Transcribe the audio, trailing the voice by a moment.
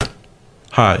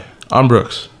Hi, I'm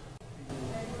Brooks.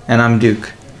 And I'm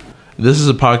Duke. This is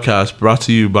a podcast brought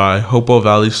to you by Hopewell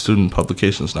Valley Student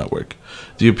Publications Network.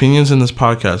 The opinions in this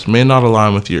podcast may not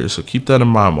align with yours, so keep that in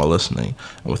mind while listening.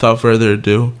 And without further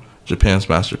ado, Japan's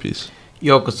masterpiece.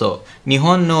 ようこそ日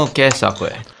本の傑作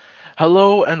へ。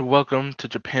 Hello and welcome to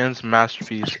Japan's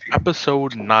Masterpiece,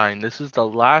 episode 9. This is the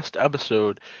last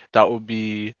episode that will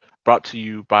be brought to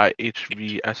you by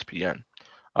HVSPN.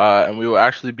 And we will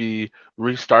actually be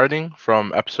restarting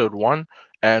from episode 1,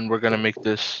 and we're going to make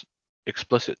this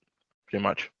explicit, pretty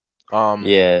much.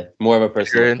 Yeah, more of a If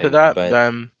personal you're into thing, that, but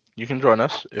then you can join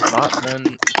us. If not,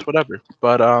 then it's whatever.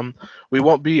 But we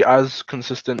won't be as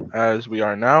consistent as we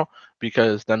are now,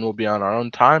 because then we'll be on our own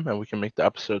time and we can make the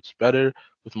episodes better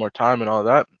with more time and all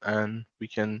that, and we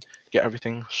can get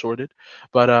everything sorted.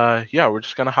 But yeah, we're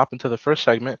just gonna hop into the first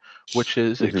segment, which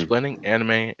is Mhm. explaining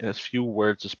anime in as few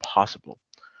words as possible.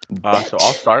 So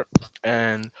I'll start,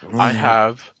 and I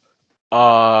have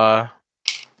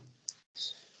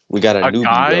we got a a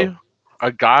newbie,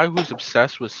 bro. guy who's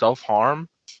obsessed with self-harm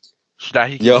so that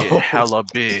he can Yo. get hella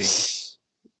big.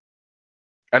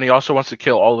 And he also wants to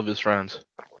kill all of his friends.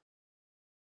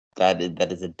 That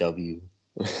is a W.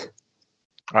 All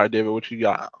right, David, what you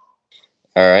got?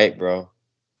 All right, bro.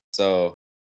 So,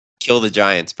 kill the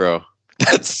Giants, bro.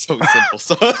 That's so simple.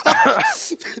 So,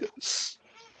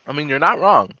 I mean, you're not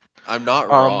wrong. I'm not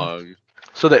wrong.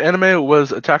 So the anime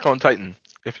was Attack on Titan,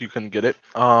 if you can get it.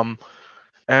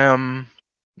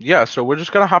 Yeah, so we're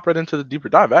just gonna hop right into the deeper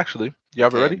dive. Actually, you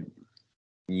have it ready?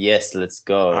 Yes, let's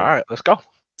go. All right, let's go.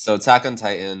 So, Attack on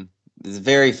Titan is a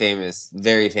very famous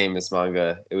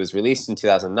manga. It was released in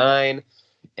 2009,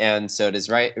 and so it is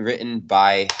written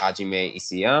by Hajime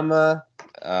Isayama.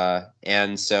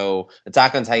 And so,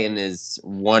 Attack on Titan is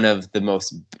one of the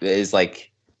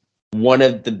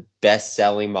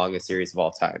best-selling manga series of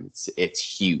all time. It's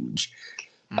huge.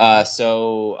 Isayama,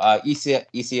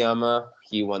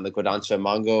 he won the Kodansha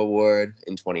Manga Award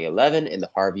in 2011 and the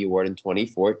Harvey Award in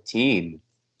 2014.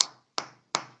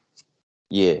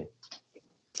 Yeah.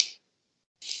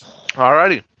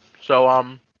 Alrighty. So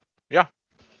yeah,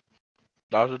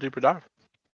 that was a deeper dive.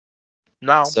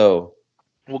 Now So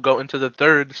we'll go into the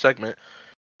third segment,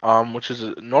 which is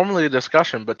normally a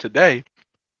discussion, but today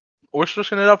we're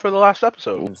switching it up for the last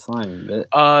episode. Fine,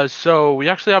 but So we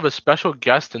actually have a special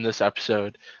guest in this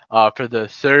episode, for the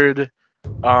third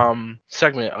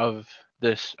segment of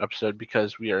this episode,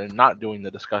 because we are not doing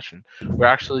the discussion. We're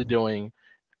actually doing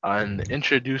an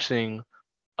introducing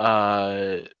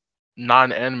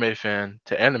non-anime fan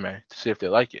to anime to see if they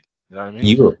like it. You know what I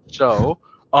mean? So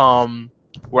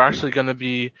we're actually going to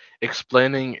be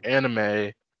explaining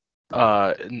anime's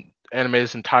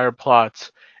entire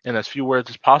plots in as few words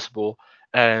as possible,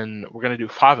 and we're going to do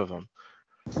 5 of them.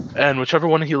 And whichever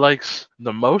one he likes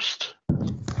the most,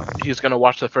 he's going to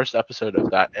watch the first episode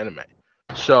of that anime.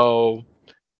 So,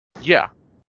 yeah.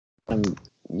 I'm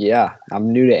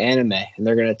new to anime, and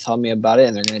they're gonna tell me about it,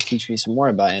 and they're gonna teach me some more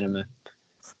about anime.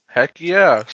 Heck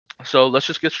yeah. So let's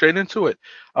just get straight into it.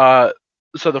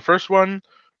 So the first one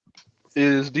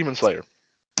is Demon Slayer.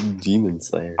 Demon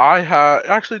Slayer.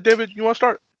 Actually, David, you want to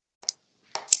start?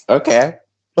 Okay.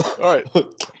 All right.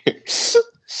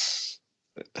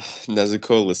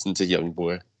 Nezuko, listen to Young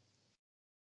Boy.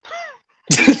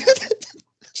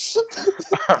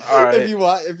 All right. If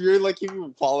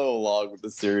you follow along with the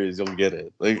series, you'll get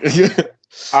it.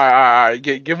 All right.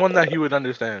 Give one that he would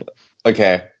understand.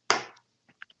 Okay.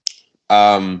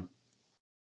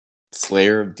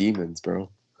 Slayer of Demons, bro.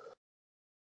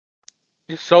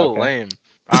 He's so Okay. lame.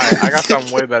 All right, I got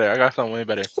something way better.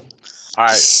 All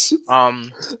right.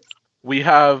 We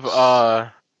have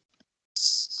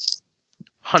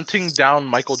hunting down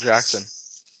Michael Jackson.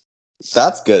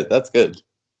 That's good.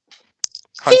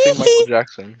 Hunting Michael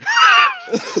Jackson.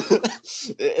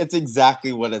 It's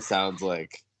exactly what it sounds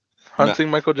like.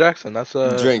 Hunting Michael Jackson. That's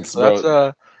Drinks,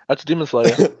 bro. That's Demon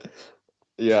Slayer.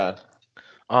 Yeah.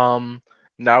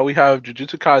 Now we have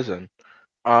Jujutsu Kaisen.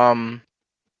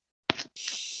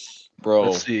 Bro.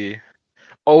 Let's see.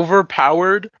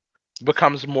 Overpowered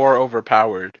becomes more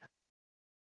overpowered.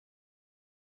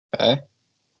 Okay.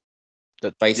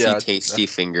 Spicy, tasty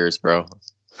fingers, bro.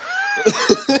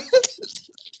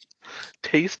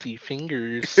 Tasty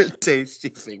fingers. Tasty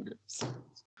fingers.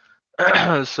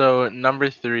 So number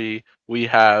 3, we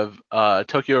have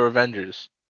Tokyo Revengers.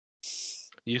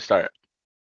 You start.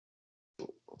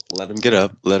 Let him get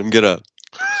up. Let him get up.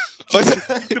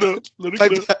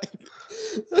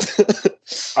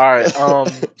 All right.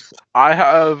 I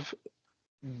have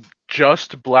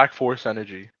just Black Force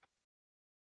Energy.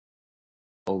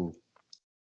 Oh.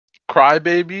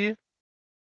 Crybaby.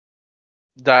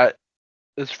 That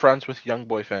is friends with young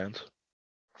boy fans.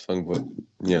 Fun boy.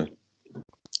 Yeah.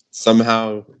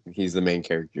 Somehow he's the main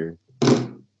character.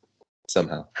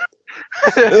 Somehow.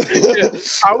 Yeah,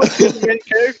 how is he the main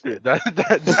character? That's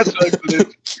what it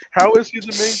is. How is he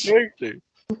the main character?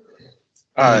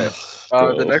 All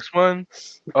right. The next one.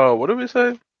 Oh, what did we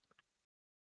say?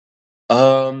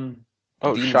 Um.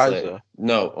 Oh, Demon Slayer. Shiza.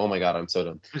 No. Oh my god, I'm so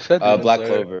dumb. We said Demon Black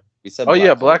Slayer. Clover. We said. Oh yeah,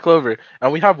 Clover. Black Clover,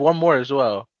 and we have one more as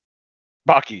well.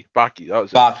 Baki. That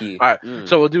was it. Baki. All right.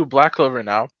 So we'll do Black Clover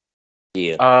now.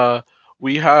 Yeah.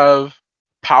 We have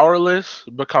powerless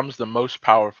becomes the most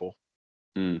powerful.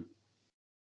 You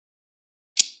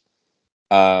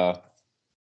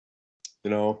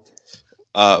know,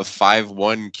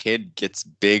 5'1" kid gets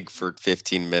big for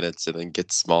 15 minutes and then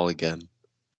gets small again.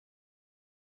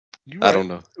 I don't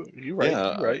know. You're right.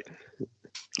 Yeah. You're right.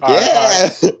 Yeah.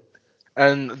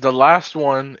 And the last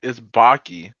one is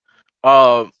Baki.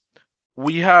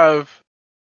 We have.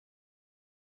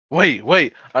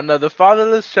 Wait. Another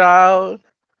fatherless child.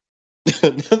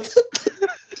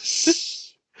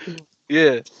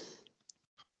 Yeah.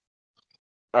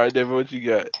 All right, David, what you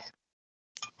got?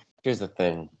 Here's the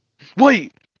thing.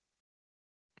 Wait.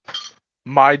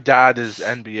 My dad is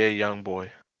NBA YoungBoy.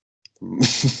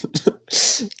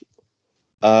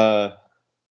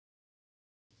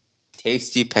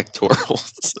 Tasty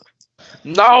pectorals.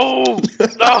 No.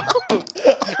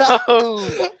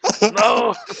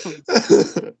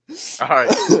 All right,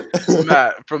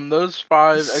 Matt. From those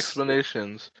 5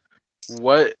 explanations,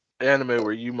 what anime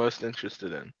were you most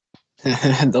interested in?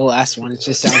 The last one, it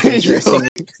just sounds interesting.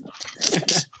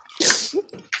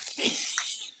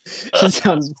 It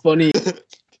sounds funny.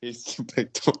 Tasty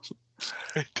pectorals.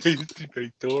 Tasty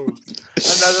pectorals.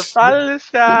 Another fatherless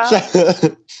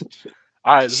child.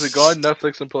 All right, so go on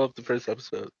Netflix and pull up the first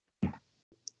episode.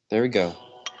 There we go.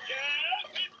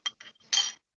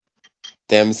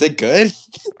 Damn, is it good?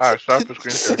 All right, start for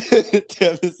screen share.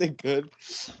 Damn, is it good?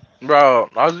 Bro,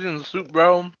 I was eating soup,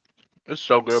 bro. It's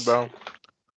so good, bro.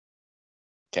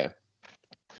 Okay.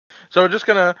 So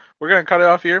we're gonna cut it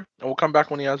off here, and we'll come back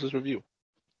when he has his review.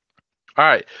 All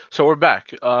right, so we're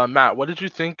back. Matt, what did you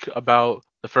think about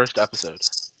the first episode?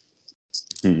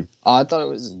 I thought it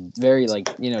was very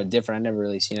different. I never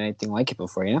really seen anything like it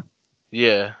before.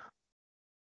 Yeah,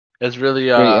 it's really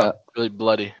really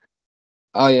bloody.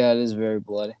 Oh yeah, it is very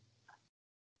bloody.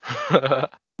 Yeah.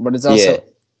 But it's also,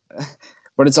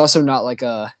 but it's also not like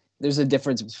a. There's a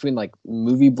difference between like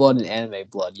movie blood and anime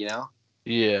blood.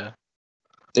 Yeah.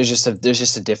 There's just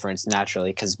a difference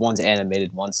naturally because one's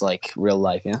animated, one's like real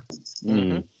life.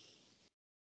 Mm-hmm.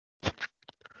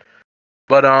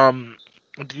 But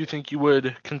do you think you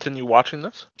would continue watching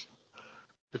this?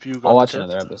 If you got I'll watch the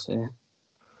chance? another episode. Yeah.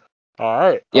 All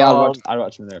right. Yeah, I'd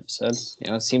watch another episode.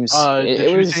 It seems. Did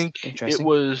you was think interesting. it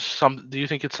was some? Do you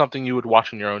think it's something you would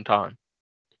watch in your own time?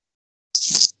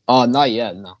 Oh, not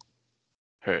yet. No.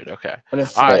 Heard. Okay. But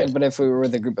if we were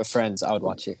with a group of friends, I would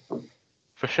watch it.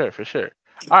 For sure.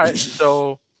 All right.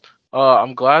 So,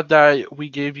 I'm glad that we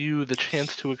gave you the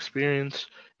chance to experience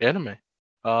anime.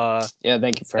 Yeah,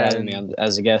 thank you for having me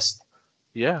as a guest.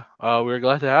 Yeah, we're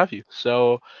glad to have you.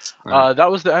 So, that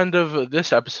was the end of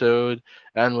this episode,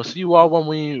 and we'll see you all when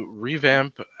we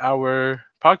revamp our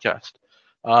podcast.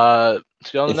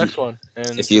 See you on the next one.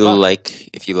 And if you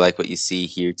like what you see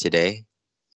here today,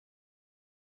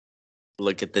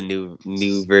 look at the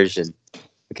new version.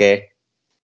 Okay.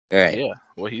 All right. Yeah,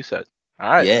 what he said. All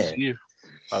right. Yeah. See you.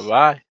 Bye bye.